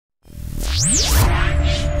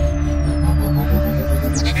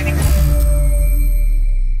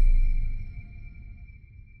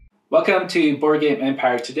Welcome to Board Game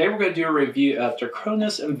Empire. Today we're going to do a review of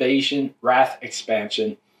Draconis Invasion Wrath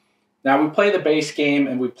expansion. Now we play the base game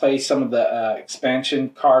and we play some of the expansion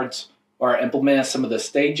cards or implement some of the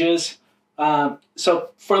stages. So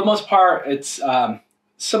for the most part it's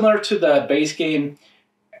similar to the base game.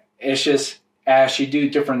 It's just as you do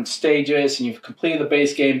different stages and you've completed the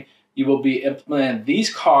base game, you will be implementing these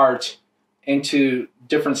cards into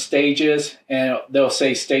different stages, and they'll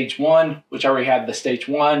say stage 1, which I already have the stage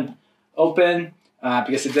 1 open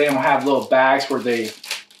because they don't have little bags where they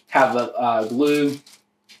have the glue.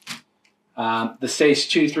 The stage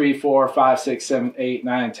 2, 3, 4, 5, 6, 7, 8,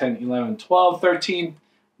 9, 10, 11, 12, 13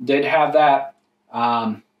 did have that.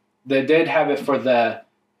 They did have it for the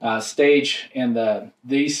stage and the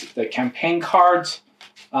campaign cards,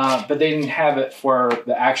 but they didn't have it for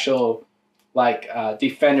the actual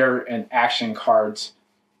defender and action cards.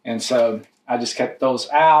 And so I just kept those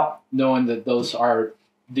out, knowing that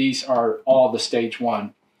these are all the stage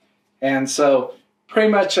 1. And so pretty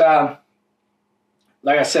much, like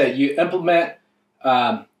I said, you implement,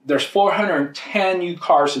 there's 410 new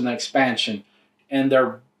cards in the expansion, and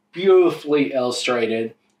they're beautifully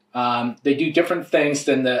illustrated. They do different things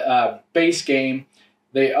than the base game.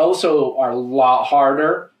 They also are a lot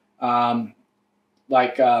harder. The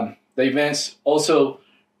events also,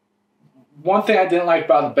 one thing I didn't like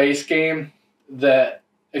about the base game, the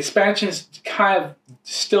expansions kind of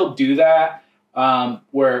still do that,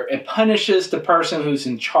 where it punishes the person who's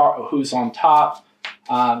who's on top.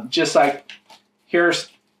 Just like here's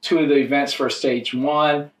 2 of the events for stage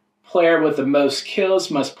 1. Player with the most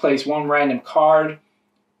kills must place 1 random card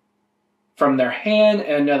from their hand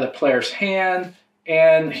in another player's hand.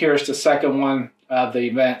 And here's the second one of the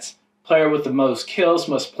events. Player with the most kills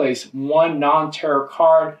must place 1 non-terror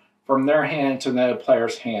card from their hand to another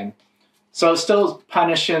player's hand. So it's still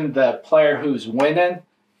punishing the player who's winning,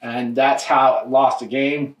 and that's how I lost the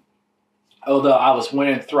game, although I was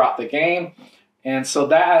winning throughout the game. And so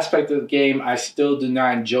that aspect of the game I still do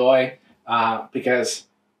not enjoy because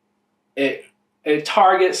it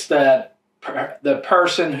targets the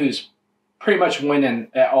person who's pretty much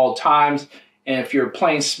winning at all times. And if you're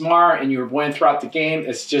playing smart and you're winning throughout the game,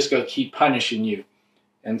 it's just going to keep punishing you.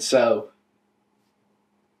 And so,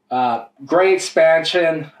 great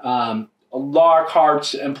expansion, a lot of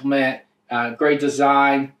cards to implement, great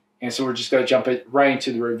design. And so we're just going to jump right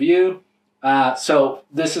into the review. So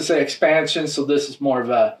this is an expansion, so this is more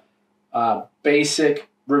of a basic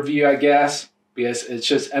review, I guess, because it's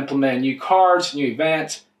just implementing new cards, new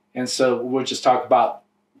events. And so we'll just talk about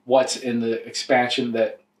what's in the expansion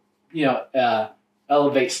that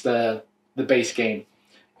elevates the base game.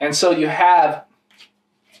 And so you have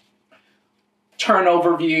turn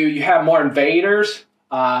overview, you have more invaders,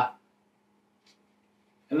 and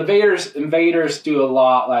the invaders do a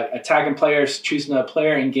lot, like attacking players, choose another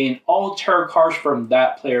player, and gain all terror cards from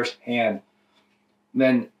that player's hand. And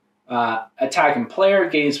then attacking player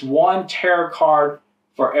gains 1 terror card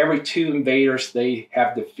for every 2 invaders they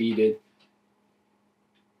have defeated.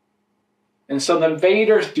 And so the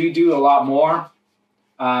invaders do a lot more.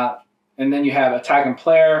 And then you have attacking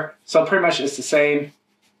player. So pretty much it's the same.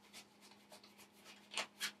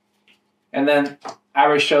 And then I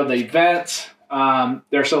already showed the events.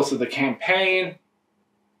 There's also the campaign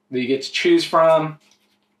that you get to choose from.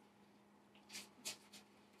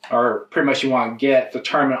 Or pretty much you want to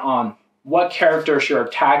determine on what characters you're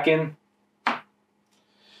attacking.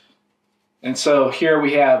 And so here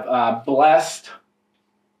we have Blessed.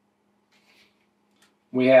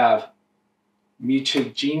 We have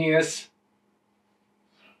Mutagenous,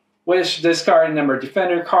 which discarding number of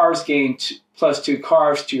defender cards gain +2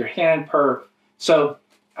 cards to your hand per. So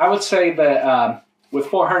I would say that with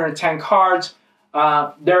 410 cards,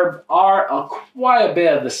 there are quite a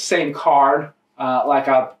bit of the same card. Like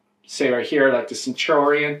I'll say right here, like the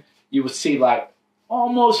Centurion, you would see like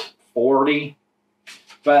almost 40.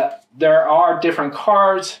 But there are different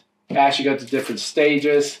cards as you go to different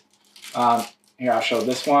stages. Here, I'll show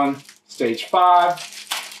this one, stage 5.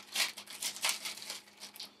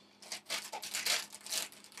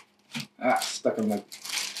 Stuck in the...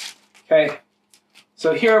 Okay,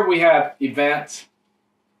 so here we have events.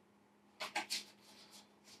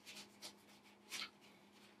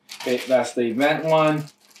 Okay, that's the event one.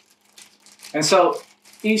 And so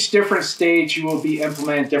each different stage you will be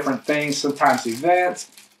implementing different things, sometimes events,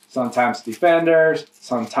 sometimes defenders,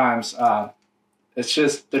 sometimes it's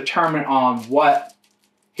just determined on what.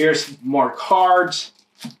 Here's more cards,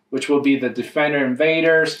 which will be the defender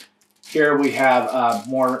invaders. Here we have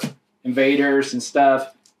more invaders and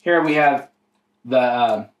stuff. Here we have the,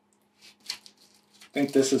 I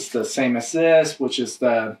think this is the same as this, which is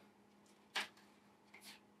the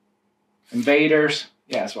invaders.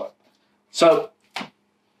 Yeah, that's what. So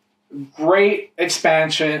great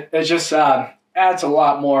expansion. It just adds a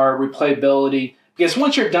lot more replayability, because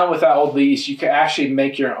once you're done with all these, you can actually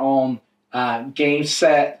make your own game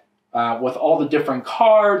set with all the different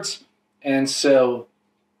cards, and so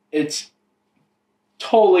it's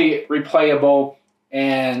totally replayable,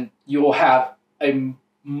 and you will have a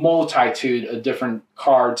multitude of different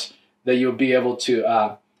cards that you'll be able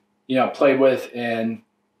to play with and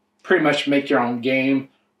pretty much make your own game.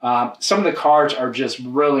 Some of the cards are just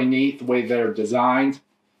really neat the way they're designed.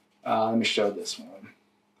 Let me show this one.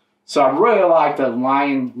 So I really like the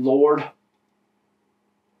Lion Lord.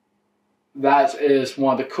 That is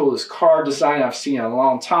one of the coolest card design I've seen in a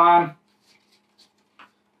long time.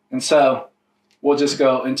 And so we'll just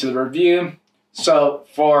go into the review. So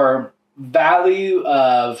for value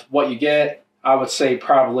of what you get, I would say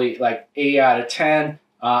probably like 8 out of 10,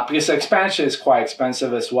 because the expansion is quite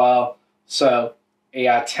expensive as well. So 8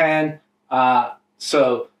 out of 10.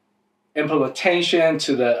 So implementation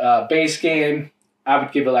to the base game, I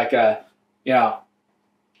would give it like a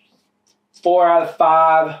 4 out of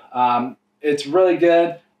 5. It's really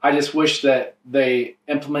good. I just wish that they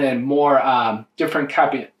implemented more different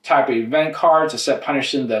type of event cards instead of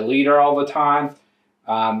punishing the leader all the time.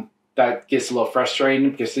 That gets a little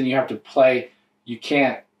frustrating, because then you have to play. You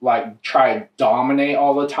can't like try to dominate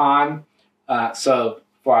all the time. So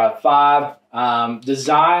 4 out of 5.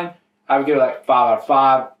 Design, I would give it like 5 out of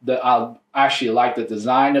 5. I actually like the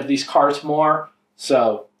design of these cards more.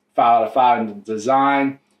 So 5 out of 5 in the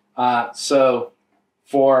design. So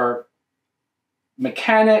for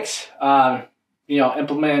mechanics,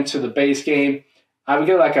 implemented to the base game, I would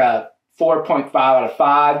give it like a 4.5 out of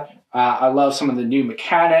 5. I love some of the new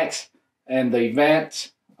mechanics and the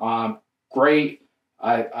events. Great.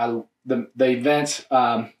 The events.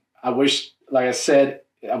 I wish, like I said,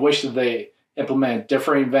 I wish that they implemented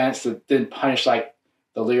different events that didn't punish like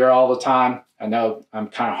the leader all the time. I know I'm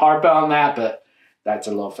kind of hard on that, but that's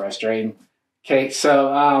a little frustrating. Okay,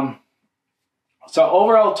 so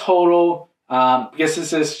overall total, because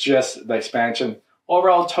this is just the expansion,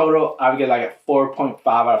 overall total, I would get like a 4.5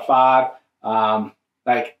 out of 5,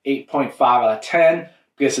 like 8.5 out of 10,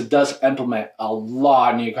 because it does implement a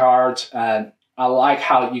lot of new cards, and I like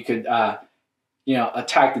how you could,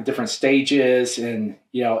 attack the different stages, and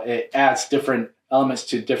it adds different elements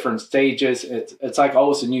to different stages. It's like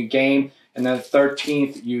always a new game, and then the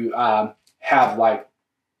 13th you have like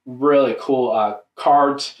really cool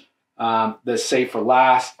cards that save for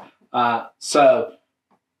last. So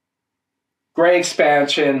great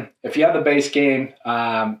expansion. If you have the base game,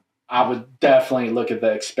 I would definitely look at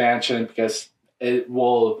the expansion, because it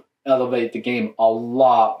will elevate the game a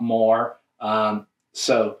lot more.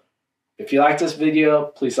 So if you like this video,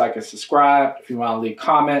 please like and subscribe. If you want to leave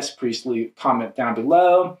comments, please leave a comment down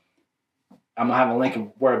below. I'm going to have a link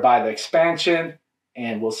of where to buy the expansion,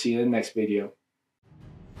 and we'll see you in the next video.